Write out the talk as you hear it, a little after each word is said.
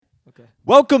Okay.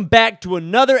 Welcome back to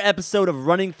another episode of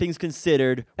Running Things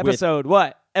Considered. Episode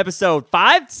what? Episode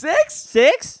 5? 6?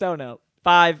 6? Don't know.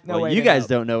 5. No Well, way you to guys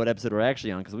know. don't know what episode we're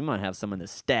actually on because we might have some in the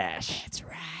stash. That's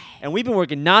right. And we've been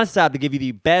working nonstop to give you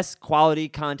the best quality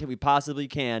content we possibly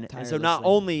can. And so not Tirelessly.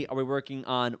 only are we working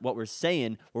on what we're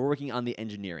saying, we're working on the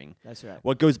engineering. That's right.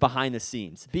 What goes behind the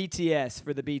scenes. BTS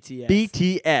for the BTS.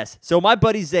 BTS. So my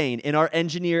buddy Zane and our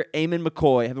engineer Eamon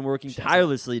McCoy have been working Shouts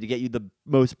tirelessly to get you the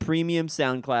most premium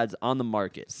SoundClouds on the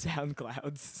market.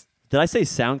 SoundClouds. Did I say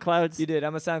SoundClouds? You did.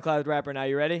 I'm a SoundCloud rapper now.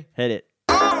 You ready? Hit it.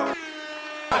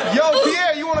 Yo,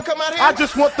 Pierre, you want to come out here? I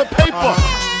just want the paper.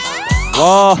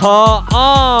 Whoa,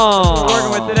 What we're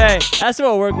working with today. That's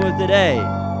what we're working with today.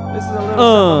 This is a little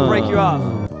something to break you off.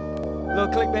 Little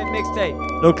clickbait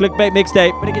mixtape. No clickbait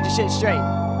mixtape. But to get your shit straight.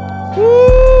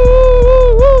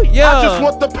 Woo! Yeah. I just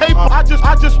want the paper. I just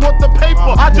want the paper.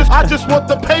 I just want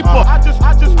the paper. I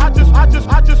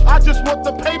just want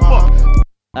the paper.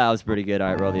 That was pretty good.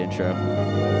 All right, roll the intro.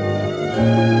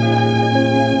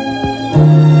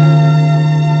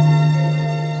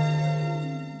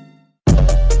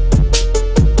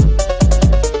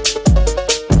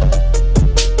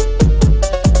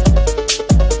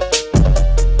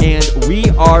 And we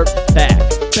are back.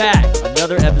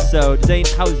 Another episode. Zane,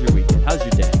 how was your weekend? How's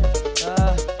your day?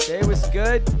 Day was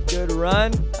good. Good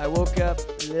run. I woke up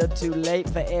a little too late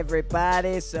for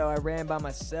everybody, so I ran by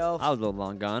myself. I was a little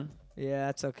long gone. Yeah,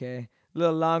 that's okay.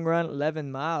 Little long run,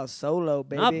 11 miles, solo,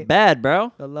 baby. Not bad,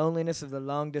 bro. The loneliness of the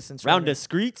long distance Round running. of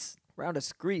streets. Round of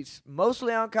streets.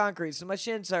 Mostly on concrete, so my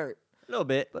shins hurt. A little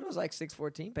bit. But it was like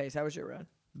 6:14 pace. How was your run?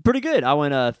 Pretty good. I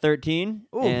went 13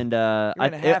 Ooh, and You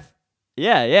ran a half.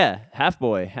 Yeah, half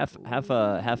boy, half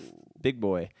big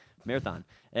boy marathon,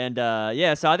 and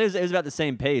so I think it was about the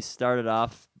same pace. Started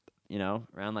off,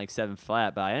 around like 7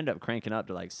 flat, but I ended up cranking up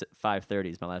to like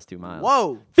 5:30s my last 2 miles.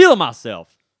 Whoa. Feeling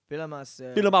myself, Feeling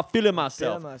myself. feeling myself.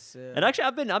 Feeling myself. And actually,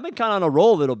 I've been kind of on a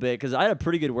roll a little bit because I had a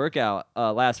pretty good workout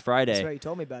last Friday. That's right. You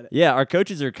told me about it. Yeah, our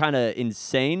coaches are kind of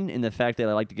insane in the fact that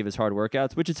they like to give us hard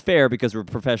workouts, which is fair because we're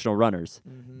professional runners.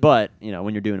 Mm-hmm. But,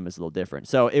 when you're doing them, it's a little different.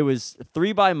 So it was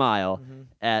 3 by mile Mm-hmm.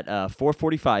 at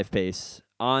 4:45 pace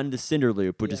on the cinder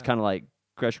loop, which is Yeah. kind of like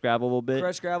crushed gravel a little bit.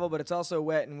 Crushed gravel, but it's also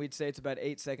wet, and we'd say it's about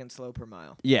 8 seconds slow per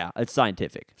mile. Yeah, it's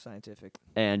scientific. Scientific.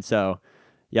 And so,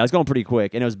 yeah, I was going pretty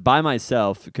quick. And it was by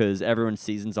myself because everyone's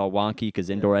season's all wonky because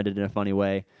indoor ended in a funny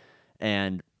way.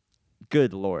 And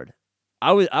good Lord.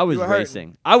 I was were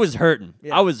racing. I was hurting.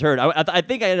 Yeah. I was hurt. I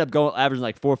think I ended up going averaging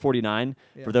like 4:49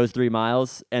 Yeah. for those 3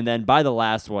 miles, and then by the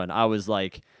last one, I was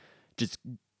like just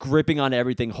gripping on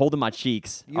everything, holding my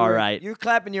cheeks. Right, You're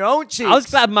clapping your own cheeks. I was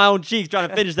clapping my own cheeks trying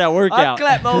to finish that I've workout.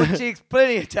 clapped my own cheeks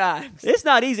plenty of times. It's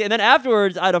not easy. And then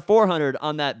afterwards, I had a 400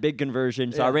 on that big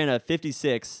conversion, so I Yeah. ran a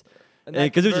 56. And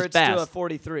that 'cause it was just converts to a fast.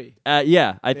 43.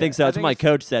 Yeah, I think so. I That's think what my it's-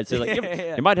 coach said. So like,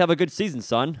 Yeah. you might have a good season,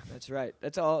 son. That's right.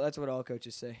 That's what all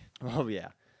coaches say. Oh yeah.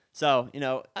 So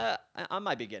I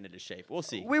might be getting into shape. We'll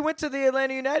see. We went to the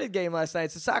Atlanta United game last night.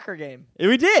 It's a soccer game.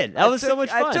 We did. That was so much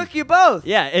fun. I took you both.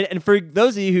 Yeah, and for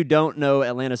those of you who don't know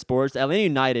Atlanta sports, Atlanta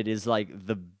United is like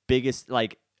the biggest,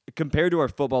 like compared to our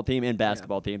football team and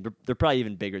basketball team, they're probably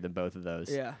even bigger than both of those.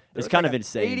 Yeah. It's kind of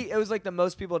insane. It was like the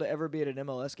most people to ever be at an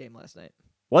MLS game last night.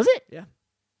 Was it? Yeah.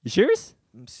 You serious?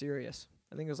 I'm serious.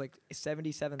 I think it was like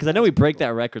 77. Because I know we break that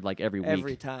record like every week.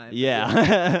 every time.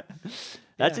 Yeah.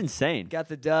 That's Yeah. insane. Got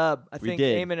the dub. I We think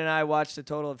did. Eamon and I watched a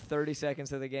total of 30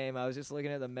 seconds of the game. I was just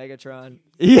looking at the Megatron.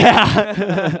 Yeah.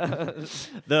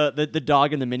 the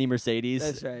dog in the mini Mercedes.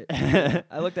 That's right.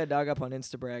 I looked that dog up on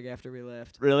Instabrag after we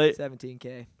left. Really?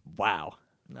 17K. Wow.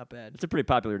 Not bad. It's a pretty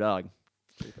popular dog.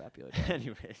 Pretty popular.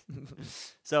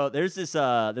 Anyways, so there's this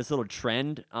little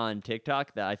trend on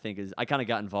TikTok that I think I kind of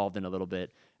got involved in a little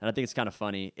bit, and I think it's kind of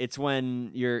funny. It's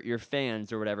when your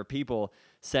fans or whatever people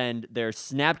send their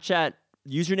Snapchat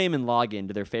username and login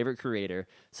to their favorite creator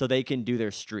so they can do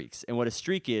their streaks. And what a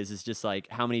streak is just like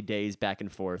how many days back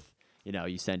and forth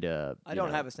you send to I don't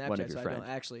have a one of Snapchat, your so friends. I don't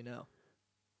actually know.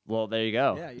 Well, there you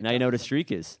go. Yeah, you now you taught know me what a something.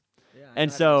 streak is. Yeah, I And know how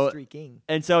to so- streaking.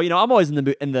 And so, I'm always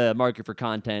in the market for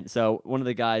content. So one of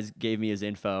the guys gave me his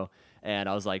info, and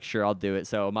I was like, sure, I'll do it.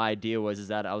 So my idea was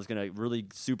that I was gonna really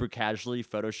super casually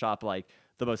Photoshop like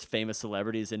the most famous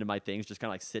celebrities into my things, just kind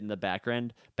of like sit in the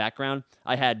background.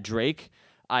 I had Drake,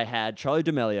 I had Charlie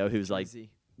D'Amelio, who's like Easy.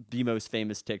 the most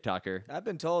famous TikToker. I've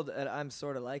been told that I'm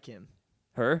sort of like him.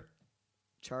 Her,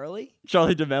 Charlie?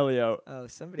 Charlie D'Amelio. Oh,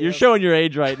 somebody You're else. showing your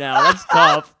age right now. That's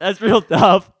tough. That's real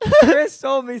tough. Chris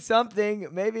told me something.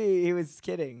 Maybe he was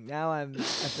kidding. Now I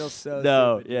feel so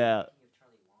No, stupid. yeah.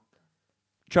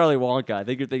 Charlie Wonka. I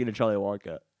think you're thinking of Charlie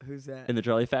Wonka Who's that? in the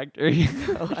Charlie Factory.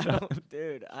 No, I don't,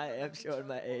 dude, I am showing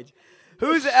my age.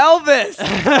 Who's Elvis?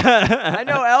 I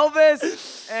know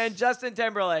Elvis and Justin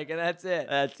Timberlake, and that's it.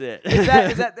 That's it. Is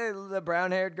that the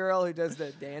brown-haired girl who does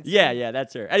the dance? Yeah,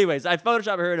 that's her. Anyways, I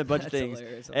photoshopped her in a bunch of That's things,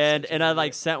 hilarious. I'm and such an I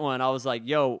idiot. sent one. I was like,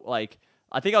 yo,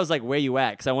 I think I was like, where you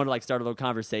at? Because I wanted to start a little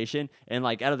conversation, and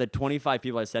out of the 25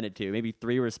 people I sent it to, maybe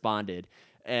 3 responded,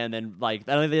 and then I don't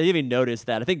think they even noticed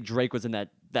that. I think Drake was in that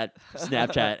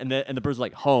Snapchat, and the person's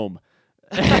like, home.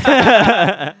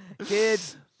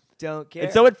 Kids don't care.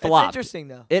 And so it It's flopped. interesting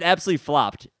though. It absolutely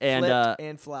flopped, and Flipped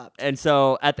and flopped. and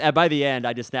so by the end,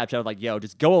 I just Snapchat like, yo,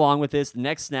 just go along with this.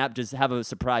 Next snap, just have a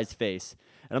surprised face.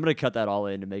 And I'm going to cut that all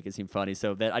in to make it seem funny.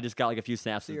 So that I just got a few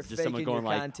snaps So of you're just someone faking going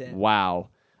your like, content. wow.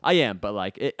 I am, but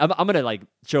I'm going to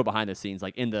show behind the scenes,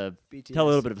 in the, BTS. tell a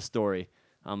little bit of a story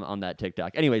on that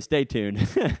TikTok. Anyway, stay tuned.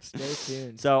 Stay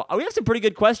tuned. So we have some pretty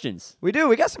good questions. We do.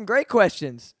 We got some great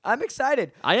questions. I'm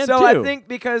excited. I am so too. I think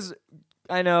because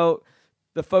I know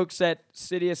the folks at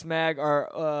Sidious Mag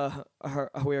are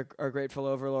grateful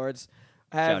overlords.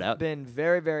 Shout out. Have been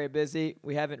very, very busy.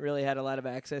 We haven't really had a lot of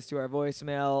access to our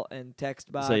voicemail and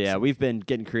text box. So yeah, we've been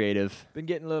getting creative. Been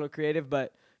getting a little creative,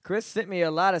 but Chris sent me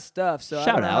a lot of stuff. So I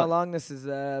Shout don't know how out. long this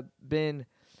has been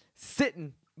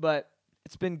sitting, but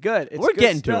it's been good. It's We're good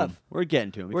getting to stuff. them. We're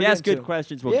getting to them. If We're you ask getting to good 'em.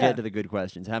 questions, we'll Yeah. get to the good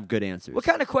questions. Have good answers. What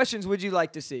kind of questions would you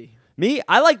like to see? Me,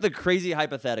 I like the crazy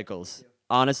hypotheticals.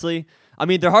 Honestly, I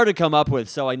mean they're hard to come up with,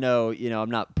 so I know I'm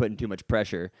not putting too much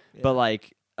pressure. Yeah. But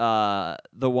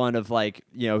the one of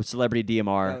celebrity That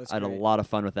DMR, was I had a great. lot of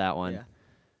fun with that one. Yeah,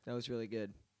 that was really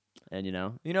good. And You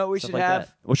know what we stuff should like have?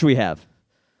 that. What should we have?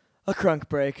 A crunk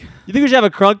break. You think we should have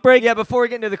a crunk break? Yeah, before we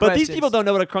get into the But questions. these people don't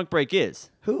know what a crunk break is.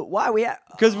 Who? Why we have?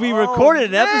 Because we Oh, recorded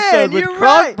an man, episode with you're crunk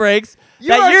right. breaks You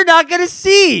that are- you're not going to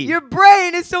see. Your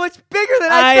brain is so much bigger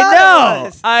than I thought know. it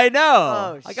was. I know.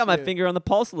 Oh, I got my shoot. finger on the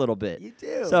pulse a little bit. You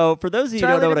do. So for those of you who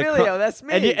Charlie don't know what a D'Amelio, crunk, that's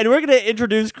me. and we're gonna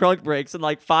introduce crunk breaks in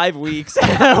 5 weeks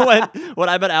when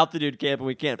I'm at altitude camp and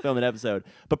we can't film an episode.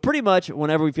 But pretty much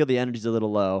whenever we feel the energy's a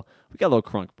little low, we got a little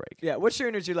crunk break. Yeah. What's your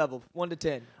energy level? 1 to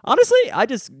 10. Honestly, I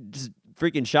just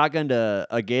freaking shotgunned a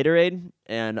Gatorade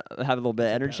and have a little bit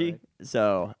of energy.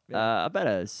 So Yeah. about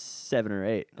a 7 or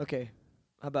 8. Okay.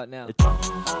 How about now? 9?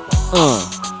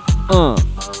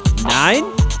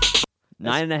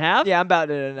 9.5? Yeah, I'm about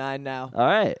at a 9 now. All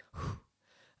right.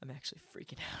 I'm actually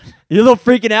freaking out. You're a little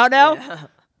freaking out now? Yeah.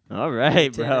 All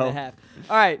right, 10 bro. and a half.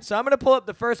 All right, so I'm going to pull up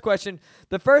the first question.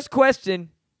 The first question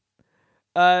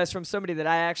is from somebody that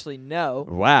I actually know.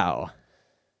 Wow.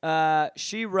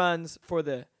 She runs for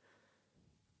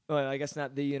well, I guess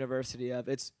not the University of.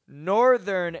 It's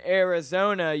Northern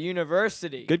Arizona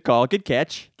University. Good call. Good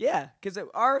catch. Yeah, because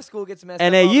our school gets messed up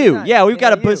all the NAU. time. Yeah, we've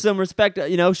got to NAU. put some respect,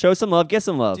 show some love, get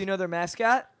some love. Do you know their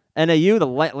mascot? NAU, the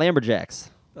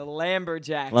Lumberjacks. The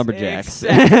Lumberjacks. Lumberjacks.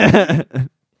 Exactly.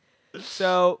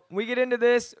 So we get into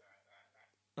this.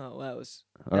 Oh, that was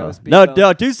no, B-Bone.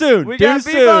 no, too soon. We too got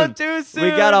soon. B-Bone too soon. We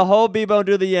got a whole B-Bone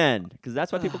to the end because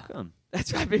that's why people come.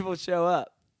 That's why people show up.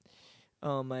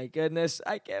 Oh my goodness,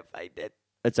 I can't find it.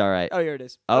 It's all right. Oh, here it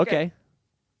is. Okay.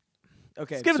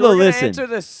 Okay. Let's give it so a we're gonna listen. Answer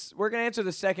this. We're gonna answer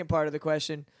the second part of the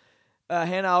question.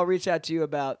 Hannah, I'll reach out to you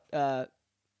about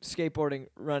skateboarding,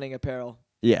 running apparel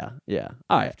Yeah.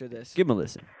 All right. after this. Give them a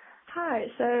listen. Hi,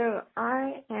 so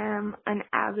I am an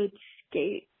avid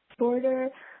skateboarder,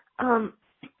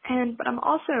 but I'm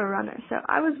also a runner. So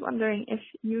I was wondering if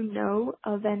you know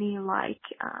of any,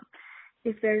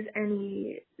 if there's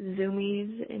any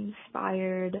Zoomies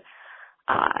inspired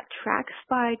track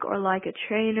spike or a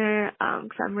trainer,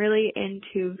 because I'm really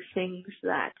into things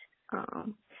that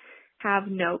have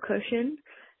no cushion.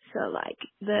 So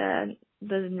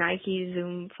the Nike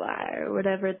Zoom Fly or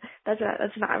whatever, that's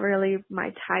not really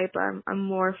my type. I'm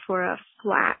more for a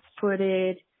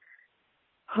flat-footed,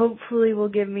 hopefully will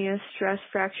give me a stress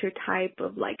fracture type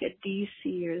of a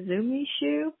DC or Zoomy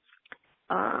shoe.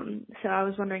 So I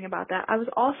was wondering about that. I was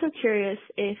also curious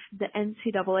if the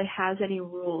NCAA has any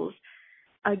rules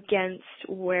against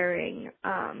wearing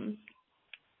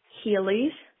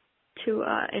Heelys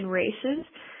in races.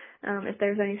 If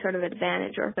there's any sort of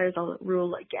advantage or if there's a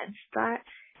rule against that,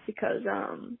 because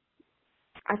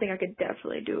I think I could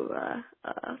definitely do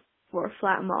for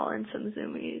flat mall and some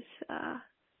Zoomies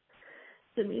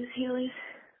Heelys.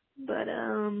 But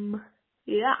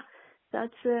yeah,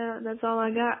 that's all I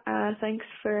got. Thanks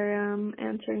for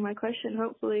answering my question.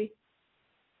 Hopefully,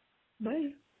 bye.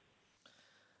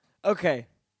 Okay.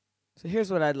 So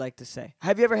here's what I'd like to say.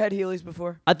 Have you ever had Heelys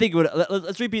before? I think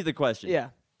let's repeat the question. Yeah.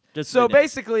 Just So right now.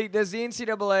 basically, does the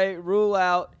NCAA rule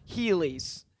out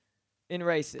Heelys in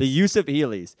races. The use of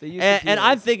Heelys. The use and, of and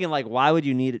I'm Heelys. thinking, like, why would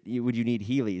you need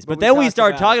Heelys? But we then we talked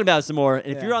start about talking it. about it some more. And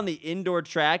if Yeah. you're on the indoor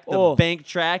track, the Oh. bank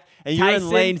track, and you're in Tyson,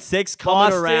 lane 6 coming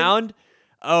Boston. around,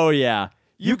 oh, yeah.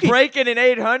 You can breaking an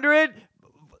 800?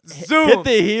 Zoom. hit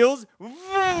the heels,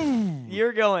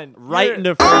 You're going right you're-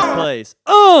 into first place.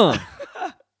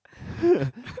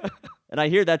 And I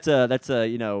hear that's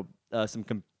some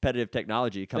competitive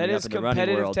technology coming That up is in the running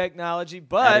competitive world. technology, Adding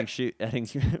but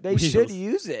they wheels. should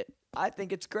use it. I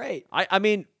think it's great. I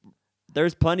mean,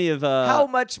 there's plenty of How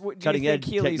much do you cutting think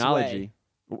edge Heelys technology.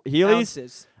 weigh? Heelys,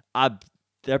 Ounces.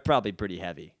 they're probably pretty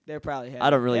heavy. They're probably heavy. I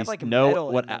don't They really have, like, a know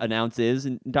metal what in them. an ounce is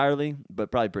entirely,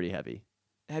 but probably pretty heavy.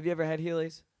 Have you ever had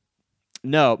Heelys?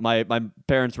 No, my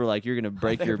parents were like, "You're gonna I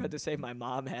break thought you your." were about to say my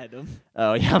mom had them.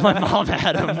 Oh yeah, my mom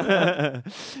had them.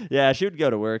 Yeah, she would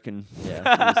go to work and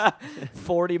yeah.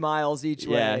 40 miles each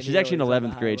way. Yeah, and she's actually in Heelys on the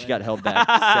 11th grade. She got highway. held back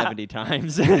 70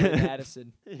 times.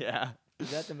 Madison. Yeah,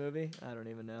 Is that the movie? I don't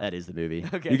even know. that is the movie.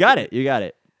 Okay. You got it. You got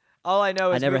it. All I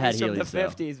know I is never movies had from the Heelys, though.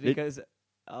 50s because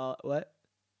what?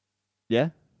 Yeah,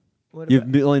 What you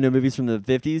about? only know movies from the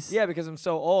 50s. Yeah, because I'm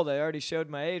so old. I already showed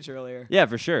my age earlier. Yeah,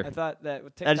 for sure. I thought that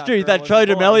with That's TikTok true. You girl thought was a Charlie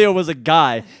boy. D'Amelio was a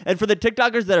guy. And for the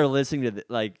TikTokers that are listening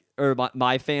to or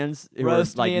my fans who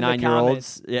Roast are like me in the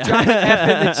 9-year-olds, yeah, Drop an F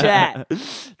in the chat.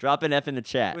 Drop an F in the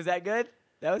chat. Was that good?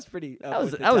 That was pretty. That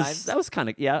was kind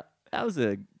of that was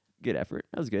a good effort.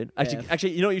 That was good.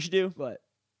 Actually, you know what you should do? What?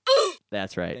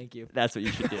 That's right. Thank you. That's what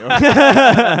you should do.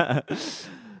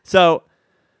 So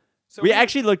So we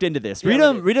actually looked into this.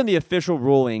 Yeah, Read them the official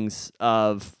rulings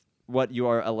of what you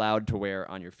are allowed to wear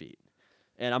on your feet.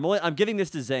 And I'm giving this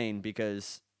to Zane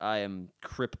because I am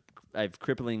I have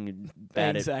crippling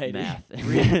bad anxiety. at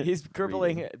math. He's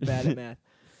crippling bad at math.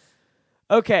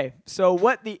 Okay, so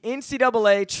what the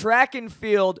NCAA Track and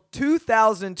Field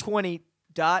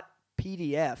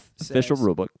 2020.pdf says. Official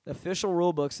rulebook. The official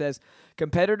rulebook says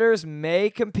competitors may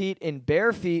compete in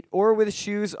bare feet or with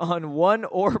shoes on one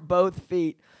or both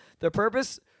feet. The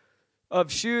purpose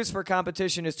of shoes for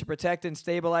competition is to protect and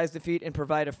stabilize the feet and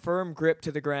provide a firm grip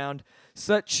to the ground.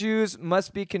 Such shoes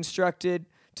must be constructed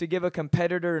to give a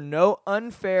competitor no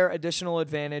unfair additional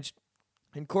advantage.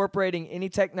 Incorporating any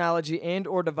technology and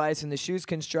or device in the shoe's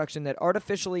construction that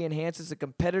artificially enhances a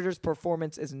competitor's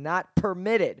performance is not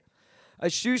permitted. A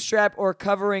shoe strap or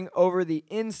covering over the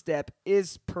instep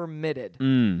is permitted.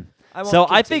 I won't So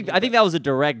I continue, think that was a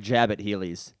direct jab at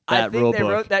Heelys. I That think rule they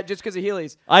book. wrote that just because of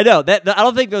Heelys. I know that I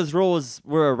don't think those rules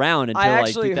were around until I like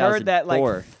actually 2004. heard that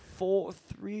like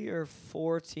 3 or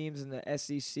 4 teams in the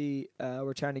SEC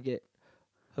were trying to get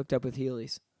hooked up with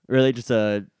Heelys. Really, just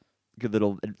a good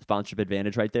little sponsorship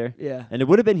advantage right there. Yeah, And it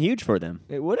would have been huge for them.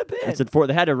 it would have been. It's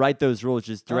they had to write those rules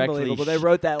just directly. Unbelievable. They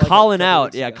wrote that like calling a couple out,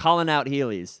 weeks yeah, ago. calling out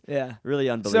Heelys. Yeah. Really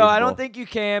unbelievable. So I don't think you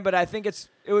can, but I think it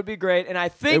would be great. And I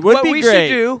think It would what be we great.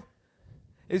 should do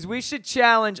is we should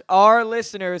challenge our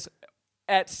listeners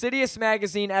at Sidious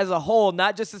Magazine as a whole,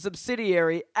 not just a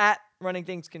subsidiary at Running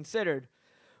Things Considered.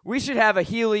 We should have a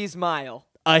Heelys mile.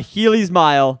 a Heelys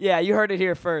mile. Yeah, you heard it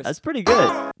here first. That's pretty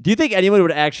good. Do you think anyone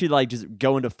would actually like just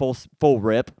go into full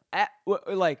rip, what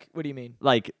do you mean?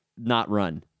 like not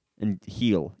run and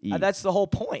heel? Eat. That's the whole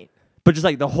point. But just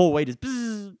like the whole way, just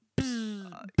bzz,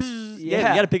 bzz, bzz. Yeah,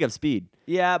 you got to pick up speed.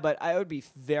 Yeah, but it would be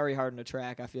very hard on a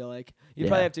track, I feel like. You'd Yeah.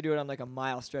 probably have to do it on like a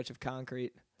mile stretch of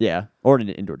concrete. Yeah, or in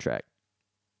an indoor track.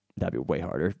 That'd be way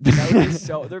harder. That would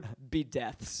be there'd be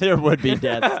deaths. There would be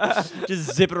deaths.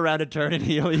 Just zipping around a turn in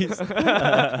Heelys.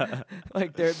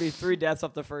 Like there'd be 3 deaths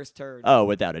off the first turn. Oh,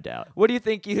 without a doubt. What do you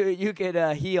think you could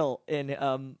heel in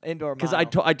indoor mile? Because I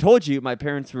told you my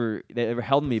parents were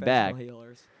held me back. Professional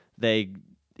healers. They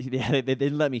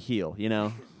didn't let me heel. You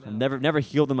know, I've never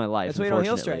healed in my life. That's why you don't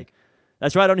heel unfortunately. strike.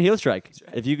 That's right, I don't heel strike.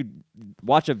 right. If you could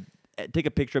take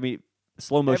a picture of me,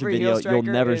 slow motion Every video, heel you'll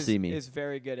striker never is, see me. Is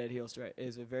very good at heel strike.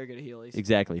 Is very good at heelys.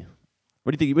 Exactly.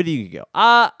 What do you think? Where do you go?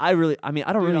 I don't Dude,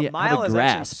 really a mile have a is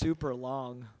grasp. actually super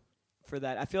long for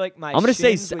that. I feel like my I'm gonna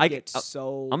say shins would get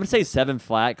so. I'm gonna say 7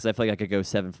 flat because I feel like I could go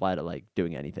 7 flat at like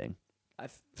doing anything.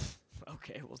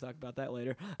 Okay, we'll talk about that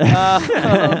later.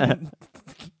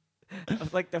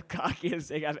 That's like the cockiest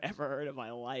thing I've ever heard in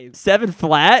my life. 7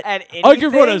 flat? At I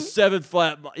could run a anything? 7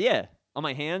 flat. Yeah, on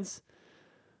my hands.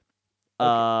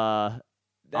 That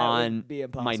On would be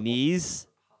impossible. my knees.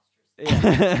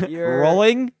 Yeah. You're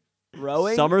Rolling.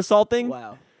 rowing. Somersaulting.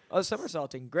 Wow. Oh,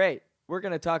 somersaulting. Great. We're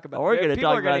gonna talk about. We're gonna people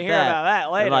talk are gonna about hear that about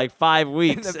that later. in like 5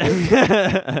 weeks.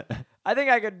 the I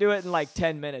think I could do it in like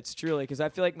 10 minutes, truly, because I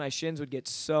feel like my shins would get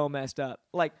so messed up.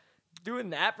 Like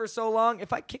doing that for so long,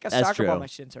 if I kick a That's soccer ball, true. my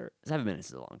shins hurt. 7 minutes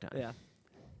is a long time. Yeah,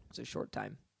 it's a short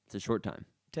time. It's a short time.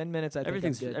 10 minutes, I think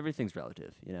I'm good. Everything's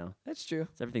relative, you know. That's true.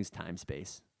 Everything's time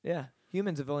space. Yeah.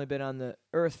 Humans have only been on the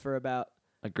Earth for about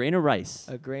A grain of rice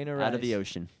a grain of rice. out of the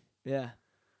ocean. Yeah.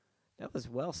 That was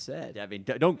well said. Yeah, I mean,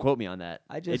 don't quote me on that.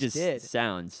 I it just just did.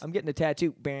 sounds. I'm getting a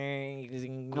tattoo.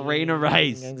 Grain of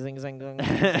rice.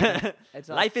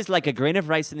 Life is like a grain of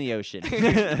rice in the ocean.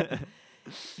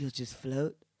 You'll just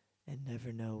float and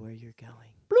never know where you're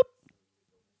going.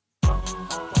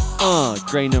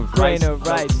 Grain of rice. Grain of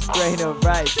rice. Grain of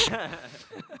rice.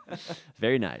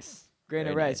 Very nice. Grain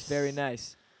Very of rice. nice. Very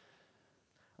nice.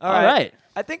 All right.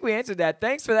 I think we answered that.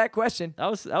 Thanks for that question. That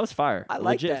was fire. I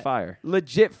like Legit that. fire.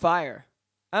 Legit fire.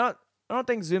 I don't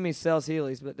think Zumi sells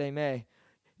Heelys, but they may.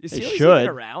 Is They Heelys should. even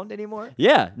around anymore?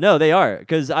 Yeah, no, they are.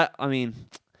 Because I mean,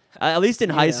 at least in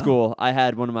You high know. school, I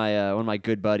had one of my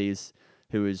good buddies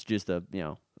who was just the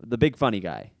big funny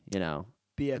guy. You know,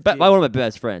 BFG. one of my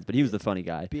best friends, but he was the funny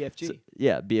guy. BFG. So,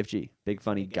 yeah, BFG, big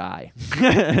funny guy.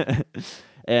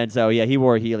 And so yeah, he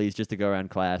wore Heelys just to go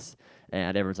around class,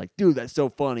 and everyone's like, "Dude, that's so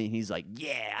funny." And he's like,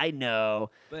 "Yeah, I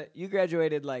know." But you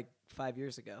graduated like 5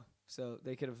 years ago, so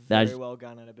they could have That's- very well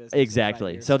gone out of business. in 5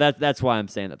 Exactly. years. So that's why I'm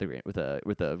saying that with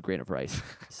a grain of rice.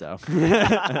 So,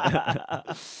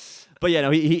 but yeah, no,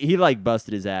 he like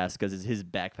busted his ass because his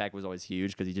backpack was always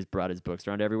huge because he just brought his books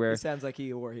around everywhere. It sounds like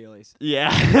he wore Heelys. Yeah,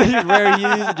 where he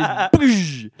used just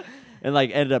boosh, and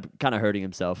like ended up kind of hurting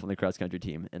himself on the cross country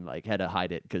team and like had to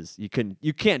hide it because you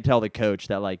can't tell the coach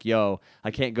that like, yo,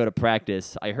 I can't go to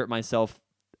practice. I hurt myself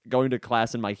going to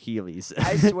class in my Heelys.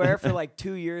 I swear for like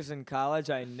 2 years in college,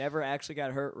 I never actually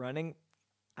got hurt running.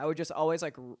 I would just always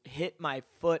like hit my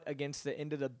foot against the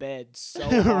end of the bed so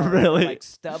hard, Really? like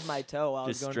stub my toe while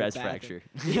Just I was going stress to the bathroom.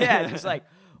 fracture. Yeah, just like,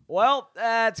 well,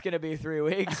 that's gonna be 3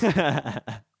 weeks.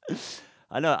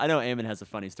 I know Eamon has a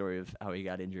funny story of how he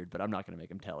got injured, but I'm not gonna make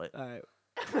him tell it. All right,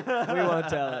 we won't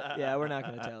tell it. Yeah, we're not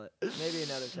gonna tell it. Maybe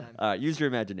another time. All right, use your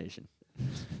imagination.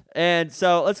 And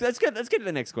so let's get to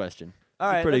the next question. All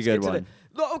It's right, a pretty let's good get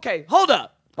to one. Okay, hold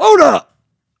up. Hold up!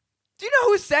 Do you know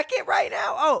who's second right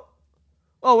now?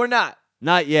 Oh, we're not.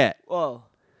 Not yet. Whoa.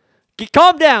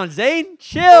 Calm down, Zane.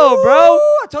 Chill, bro. Ooh,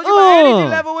 I told you my energy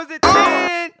level was at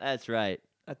 10. That's right.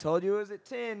 I told you it was at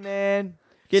 10, man.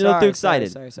 Get a little too Sorry,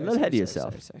 excited. sorry, a little ahead of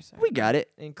yourself. Sorry. We got it.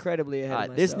 Incredibly ahead All of right,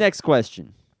 myself. this next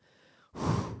question.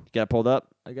 Got it pulled up?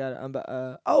 I got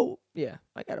it. Oh, yeah.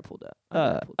 I got it pulled up.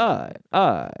 All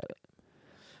right.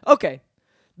 Okay.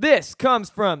 This comes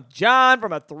from John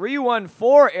from a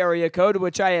 314 area code,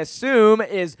 which I assume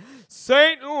is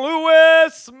St.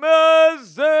 Louis,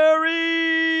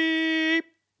 Missouri.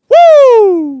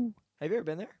 Woo! Have you ever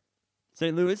been there?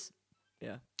 St. Louis?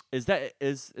 Yeah. Is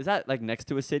that like next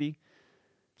to a city?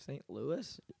 St.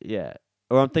 Louis? Yeah.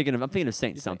 Or I'm thinking of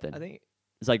Saint something. I think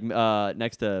It's like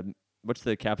next to what's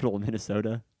the capital of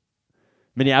Minnesota?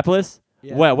 Minneapolis?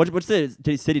 yeah. Well, what's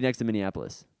the city next to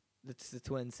Minneapolis? It's the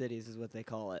Twin Cities is what they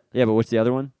call it. Yeah, but what's the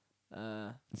other one?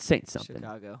 It's Saint something.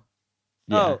 Chicago.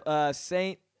 Yeah. Oh,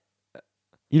 Saint.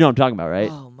 You know what I'm talking about, right?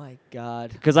 Oh my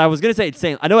God. Because I was gonna say it's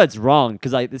Saint. I know that's wrong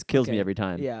because this kills me Okay. every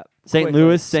time. Yeah. St. quickly.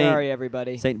 Louis, Sorry,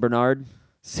 everybody. Saint Bernard,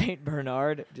 Saint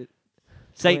Bernard.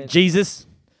 Saint Twin- Jesus,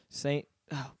 Saint.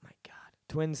 Oh my God.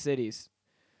 Twin Cities.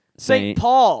 Saint St.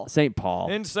 Paul. Saint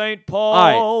Paul. In St.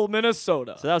 Paul,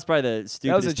 Minnesota. So that was probably the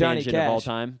stupidest Johnny tangent of all Cash.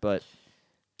 time, but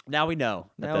now we know.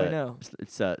 that Now we know.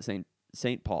 It's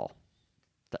Saint Paul.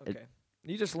 Okay.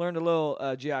 You just learned a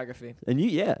little geography. And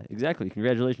yeah, exactly.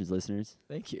 Congratulations, listeners.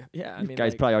 Thank you. Yeah, I You mean,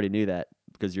 guys like, probably already knew that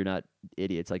because you're not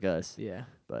idiots like us. yeah,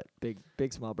 But big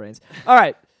small brains. All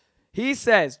right.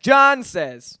 John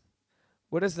says,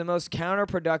 what is the most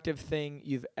counterproductive thing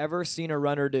you've ever seen a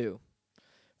runner do?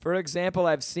 For example,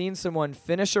 I've seen someone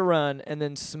finish a run and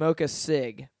then smoke a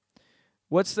cig.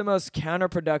 What's the most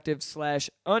counterproductive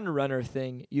 / unrunner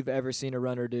thing you've ever seen a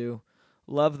runner do?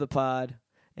 Love the pod.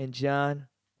 And John,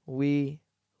 we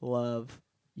love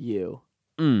you.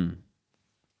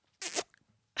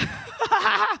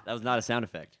 that was not a sound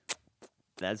effect.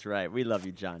 That's right. We love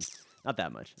you, John. Not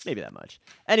that much. Maybe that much.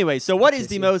 Anyway, so what is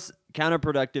the most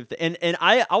counterproductive thing? And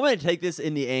I want to take this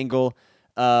in the angle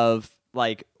of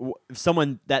like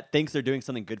someone that thinks they're doing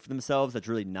something good for themselves that's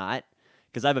really not.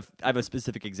 Because I have a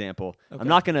specific example. Okay. I'm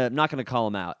not gonna call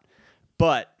him out,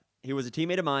 but he was a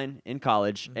teammate of mine in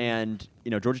college, and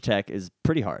Georgia Tech is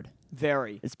pretty hard.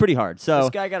 Very. It's pretty hard. So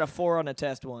This guy got a 4 on a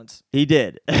test once. he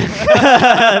did.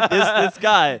 this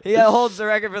guy. He holds the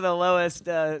record for the lowest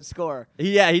score.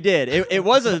 Yeah, he did. It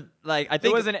was a I think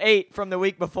it was an 8 from the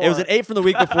week before. It was an 8 from the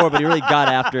week before, but he really got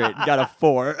after it and got a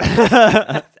 4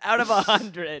 out of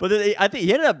 100. But I think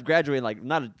he ended up graduating like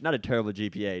not a terrible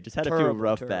GPA, just had a few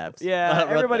rough babs. Yeah,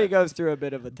 everybody goes through a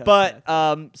bit of a tough But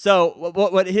path. so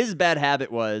what his bad habit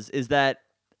is that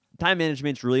time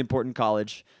management's really important in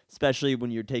college, especially when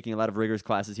you're taking a lot of rigorous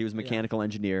classes. He was a mechanical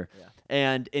engineer. Yeah.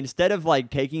 And instead of like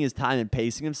taking his time and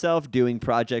pacing himself, doing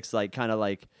projects like kind of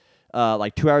like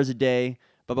 2 hours a day,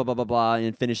 blah blah blah blah blah,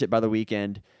 and finish it by the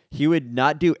weekend, he would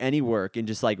not do any work and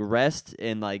just like rest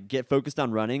and like get focused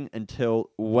on running until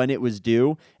when it was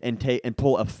due and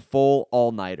pull a full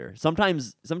all-nighter.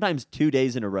 Sometimes 2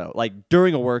 days in a row, like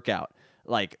during a workout.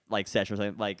 Like session or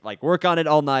something, like work on it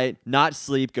all night, not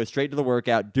sleep, go straight to the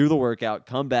workout, do the workout,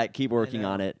 come back, keep working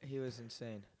on it. He was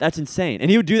insane. That's insane.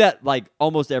 And he would do that like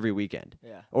almost every weekend.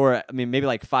 Yeah. Or I mean maybe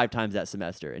like 5 times that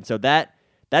semester. And so that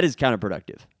is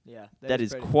counterproductive. Yeah. That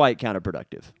is quite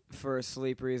counterproductive. For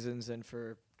sleep reasons and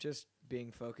for just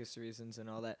being focused reasons and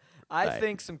all that. I Right.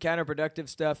 think some counterproductive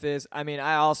stuff is, I mean,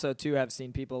 I also too have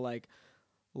seen people like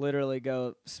literally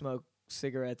go smoke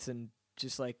cigarettes and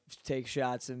just like take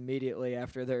shots immediately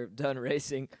after they're done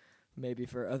racing, maybe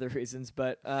for other reasons.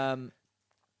 But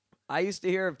I used to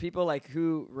hear of people like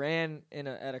who ran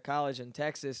at a college in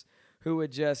Texas who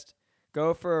would just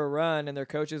go for a run and their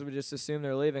coaches would just assume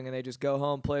they're leaving and they just go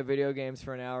home, play video games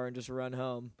for an hour and just run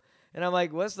home. And I'm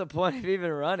like, what's the point of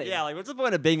even running? Yeah, like what's the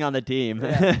point of being on the team?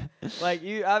 Yeah. Like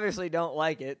you obviously don't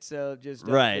like it, so just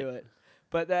don't do it.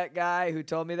 But that guy who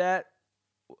told me that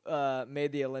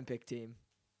made the Olympic team.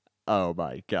 Oh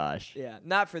my gosh. Yeah,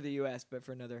 not for the U.S., but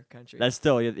for another country. That's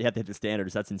still, you have to hit the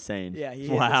standards. That's insane. Yeah, he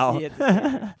wow. hit the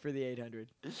standard for the 800.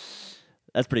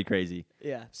 That's pretty crazy.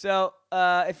 Yeah. So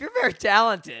if you're very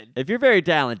talented, If you're very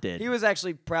talented, he was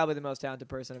actually probably the most talented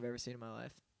person I've ever seen in my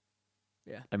life.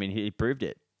 Yeah. I mean, he proved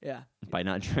it Yeah. by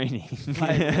not training.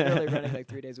 By literally running like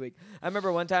 3 days a week. I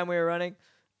remember one time we were running,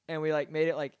 and we like made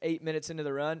it like 8 minutes into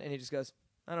the run, and he just goes,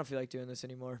 "I don't feel like doing this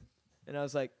anymore." And I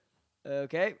was like,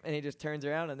 "Okay," and he just turns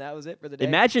around, and that was it for the day.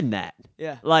 Imagine that.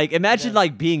 Yeah. Like, imagine Yeah.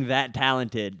 like being that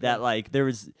talented that like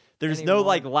there's no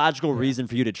like logical reason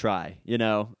for you to try. You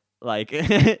know, like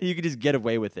you could just get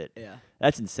away with it. Yeah.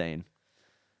 That's insane.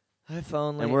 If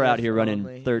only. And we're out here running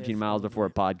only, 13 if miles before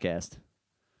a only. podcast.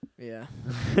 Yeah.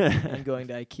 I'm going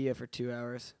to IKEA for 2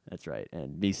 hours. That's right.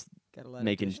 And me Got a lot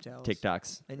making of dish towels.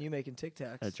 TikToks. And you making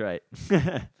TikToks. That's right.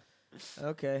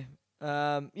 Okay.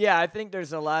 Yeah, I think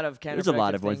there's a lot of There's a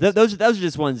lot of ones. things. Those are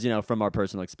just ones, from our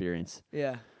personal experience.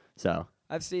 Yeah. So,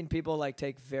 I've seen people like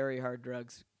take very hard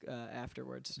drugs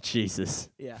afterwards. Jesus.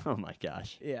 Yeah. Oh my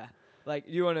gosh. Yeah. Like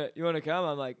you wanna come?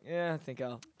 I'm like, yeah, I think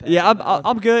I'll. Pass Yeah, on that one.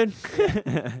 I'm good.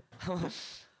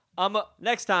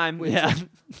 Next time. Yeah.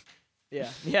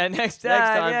 Yeah. Next time.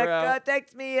 time, yeah, bro.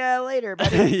 text me later,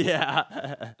 buddy.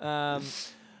 yeah.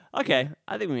 Okay,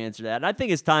 I think we answered that. And I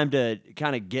think it's time to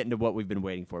kind of get into what we've been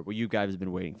waiting for, what you guys have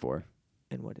been waiting for.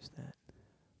 And what is that?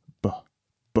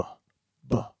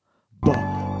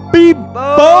 Beep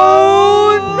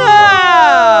Bone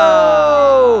now!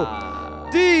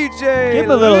 DJ. Give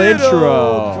him a little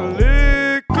intro.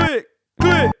 Click, click,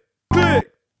 click, click,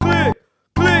 click,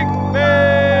 click,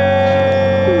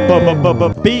 man.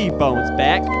 B-Bone's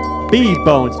back.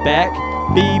 B-Bone's back.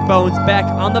 B-Bone's back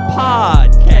on the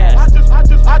podcast.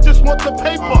 I just want the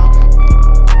paper.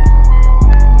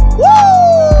 Woo!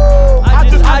 I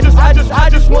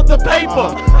just want the paper.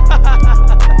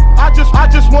 I just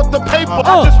want the paper.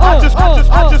 I just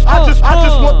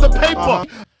want the paper.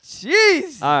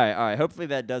 Jeez. All right. Hopefully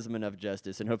that does him enough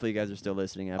justice, and hopefully you guys are still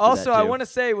listening after Also, that, too. I want to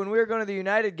say, when we were going to the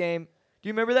United game, do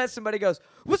you remember that? Somebody goes,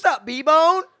 "What's up,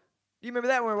 B-Bone?" Do you remember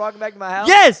that when we were walking back to my house?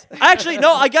 Yes! Actually,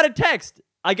 no, I got a text.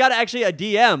 I got actually a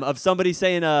DM of somebody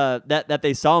saying that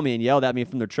they saw me and yelled at me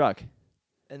from their truck.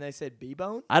 And they said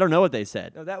B-Bone? I don't know what they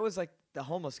said. No, that was like the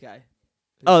homeless guy.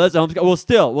 Oh, that's the home. Well,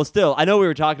 still. I know we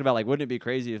were talking about, like, wouldn't it be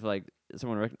crazy if, like,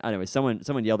 anyway, someone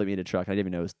yelled at me in a truck. I didn't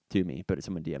even know it was to me, but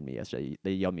someone DM'd me yesterday.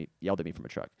 They yelled at me from a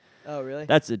truck. Oh, really?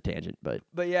 That's a tangent, but.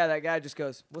 But yeah, that guy just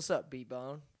goes, "What's up,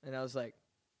 B-Bone?" And I was like,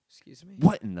 "Excuse me?"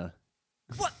 What in the?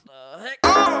 What the heck?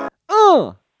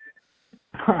 All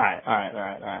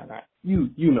right. You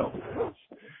know who it is.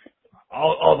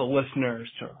 All the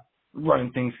listeners to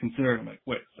Running Things Considered. I'm like,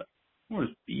 wait a second. Where's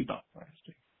Bebop last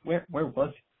week? Where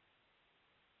was he?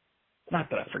 Not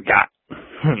that I forgot.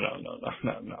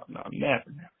 No,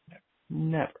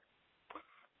 never.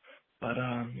 But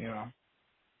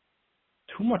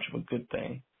too much of a good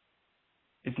thing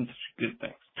isn't such a good thing.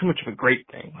 It's too much of a great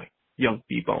thing. Like, Young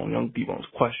B-Bone's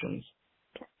questions.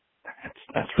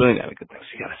 That's really not a good thing.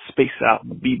 So you gotta space out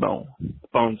the B-Bone,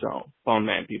 Bone Zone, Bone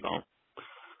Man B-Bone.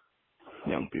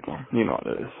 Young B-Bone, you know what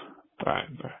it is. All right.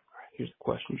 Here's the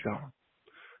question, John.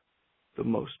 The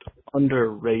most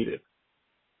underrated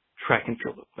track and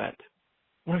field event.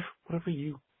 Whatever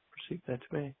you perceive that to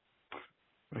be.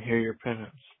 I hear your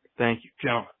opinions. Thank you,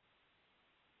 John.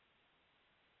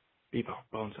 B-Bone,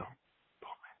 Bone Zone,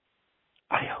 Bone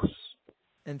Man. Adios.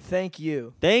 And thank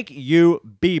you. Thank you,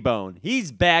 B-Bone.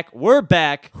 He's back. We're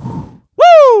back.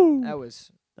 Woo! That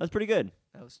was pretty good.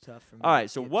 That was tough for me. All right, to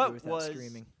so get what through without was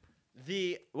screaming.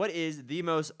 what is the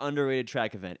most underrated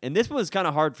track event? And this one was kind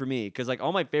of hard for me because like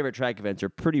all my favorite track events are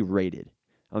pretty rated.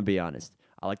 I'm gonna be honest.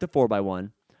 I like the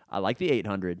 4x1. I like the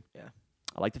 800. Yeah.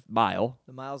 I like the mile.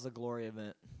 The Miles of Glory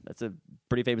event. That's a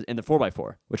pretty famous, and the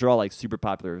 4x4, which are all like super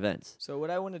popular events. So what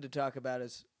I wanted to talk about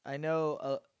is I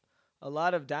know a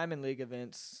lot of Diamond League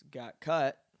events got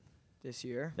cut this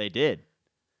year They did.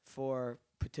 for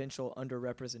potential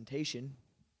underrepresentation.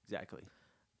 Exactly.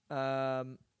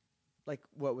 Like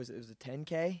what was it? It was a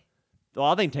 10K? Well,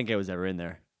 I think 10K was ever in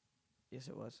there. Yes,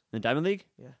 it was. In Diamond League?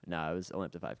 Yeah. No, it was only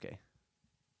up to 5K.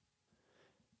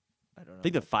 I don't know. I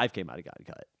think the 5K might have gotten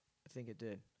cut. I think it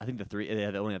did. I think they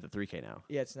only have the 3K now.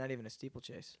 Yeah, it's not even a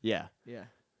steeplechase. Yeah.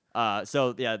 Yeah.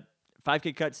 So yeah,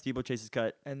 5K cut, steeplechase is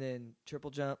cut, And then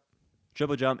triple jump.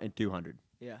 triple jump, and 200.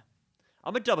 Yeah.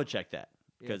 I'm gonna double check that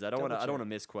because Yeah, I don't want double to check.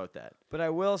 misquote that. But I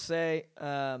will say,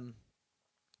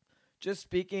 just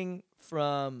speaking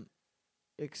from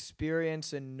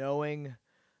experience and knowing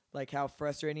like how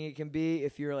frustrating it can be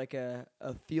if you're like a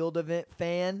field event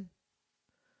fan,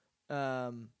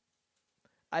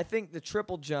 I think the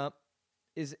triple jump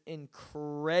is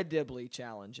incredibly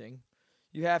challenging.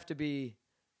 You have to be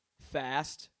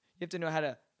fast. You have to know how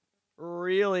to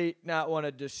really not want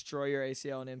to destroy your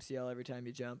ACL and MCL every time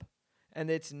you jump. And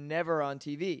it's never on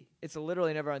TV. It's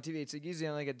literally never on TV. It's usually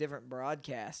on like a different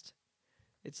broadcast.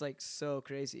 It's like so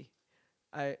crazy.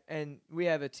 And we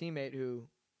have a teammate who,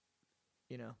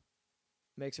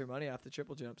 makes her money off the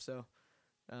triple jump. So,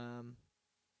 I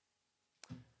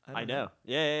know.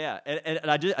 Yeah. And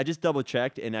I just double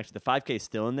checked, and actually the 5K is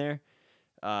still in there,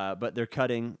 but they're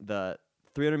cutting the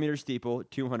 300 meter steeple,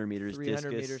 200 meters 300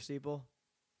 discus. meter steeple,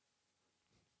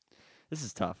 This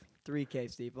is tough. 3K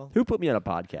steeple. Who put me on a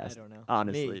podcast? I don't know.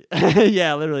 Honestly.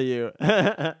 Yeah, literally you.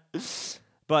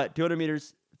 But 200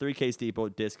 meters, 3K steeple,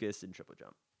 discus, and triple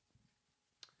jump.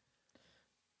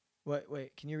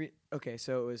 Wait, can you read? Okay,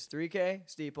 so it was 3K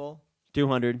steeple.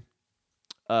 200,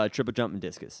 triple jump, and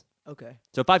discus. Okay.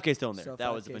 So 5K still in there. So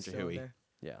That was a 5K bunch of still in hooey. there.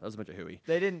 Yeah, that was a bunch of hooey.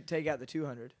 They didn't take out the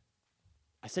 200.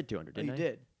 I said 200, Oh, didn't you I?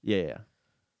 did. Yeah.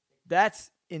 That's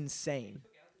insane.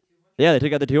 Yeah, they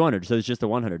took out the 200, so it's just the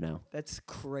 100 now. That's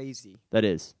crazy. That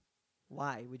is.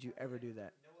 Why would you ever do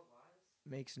that?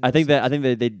 Makes no I think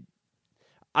sense. they.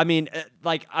 I mean,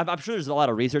 like I'm sure there's a lot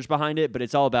of research behind it, but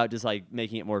it's all about just like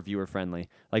making it more viewer friendly.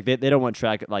 Like they don't want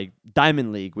track like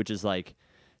Diamond League, which is like,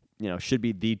 should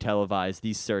be the televised,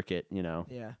 the circuit. Yeah.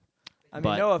 I mean,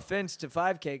 But- no offense to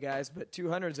 5K guys, but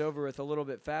 200's over with a little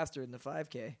bit faster than the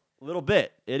 5K. A little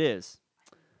bit, it is.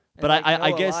 And But like I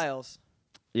Noah guess- Lyles,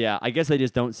 Yeah, I guess they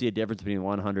just don't see a difference between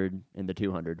 100 and the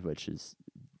 200, which is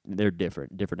they're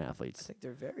different I athletes. think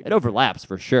they're very. It overlaps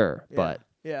for sure, Yeah. but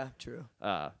Yeah, true.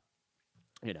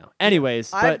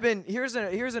 Anyways, I've but been here's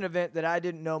an event that I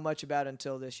didn't know much about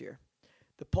until this year,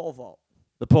 the pole vault.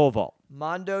 the pole vault.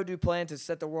 Mondo Duplantis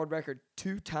set the world record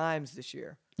 2 times this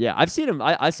year. Yeah, I've seen him.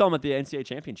 I saw him at the NCAA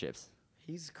championships.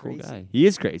 He's Cool crazy. guy. He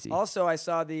is crazy. Also, I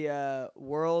saw the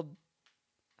world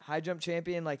high jump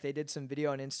champion. Like they did some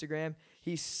video on Instagram.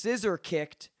 He scissor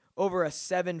kicked over a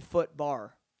 7-foot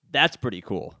bar. That's pretty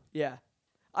cool. Yeah,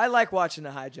 I like watching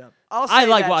the high jump. I I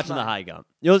like watching the high jump.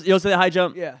 You'll say the high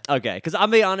jump? Yeah. Okay, because I'm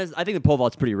being honest, I think the pole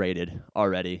vault's pretty rated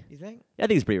already. You think? Yeah, I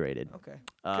think it's pretty rated. Okay.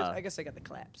 'Cause Uh, I guess I got the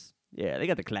claps. Yeah, they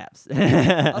got the claps.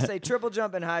 I'll say triple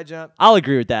jump and high jump. I'll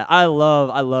agree with that. I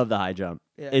love the high jump.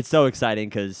 Yeah. It's so exciting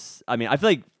because I mean I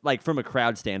feel like from a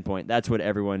crowd standpoint, that's what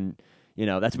everyone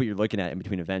that's what you're looking at in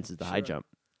between events is the high Sure. jump,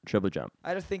 triple jump.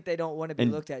 I just think they don't want to be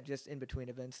And- looked at just in between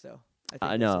events, though. think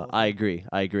I that's the know, whole I thing.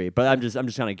 agree. But I'm just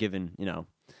kind of giving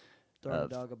Throwing a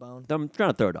dog a bone. I'm trying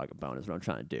to throw a dog a bone is what I'm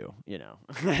trying to do.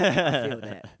 I feel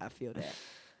that. I feel that.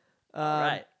 All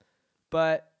right.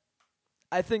 But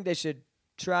I think they should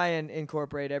try and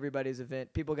incorporate everybody's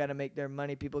event. People got to make their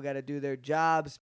money. People got to do their jobs.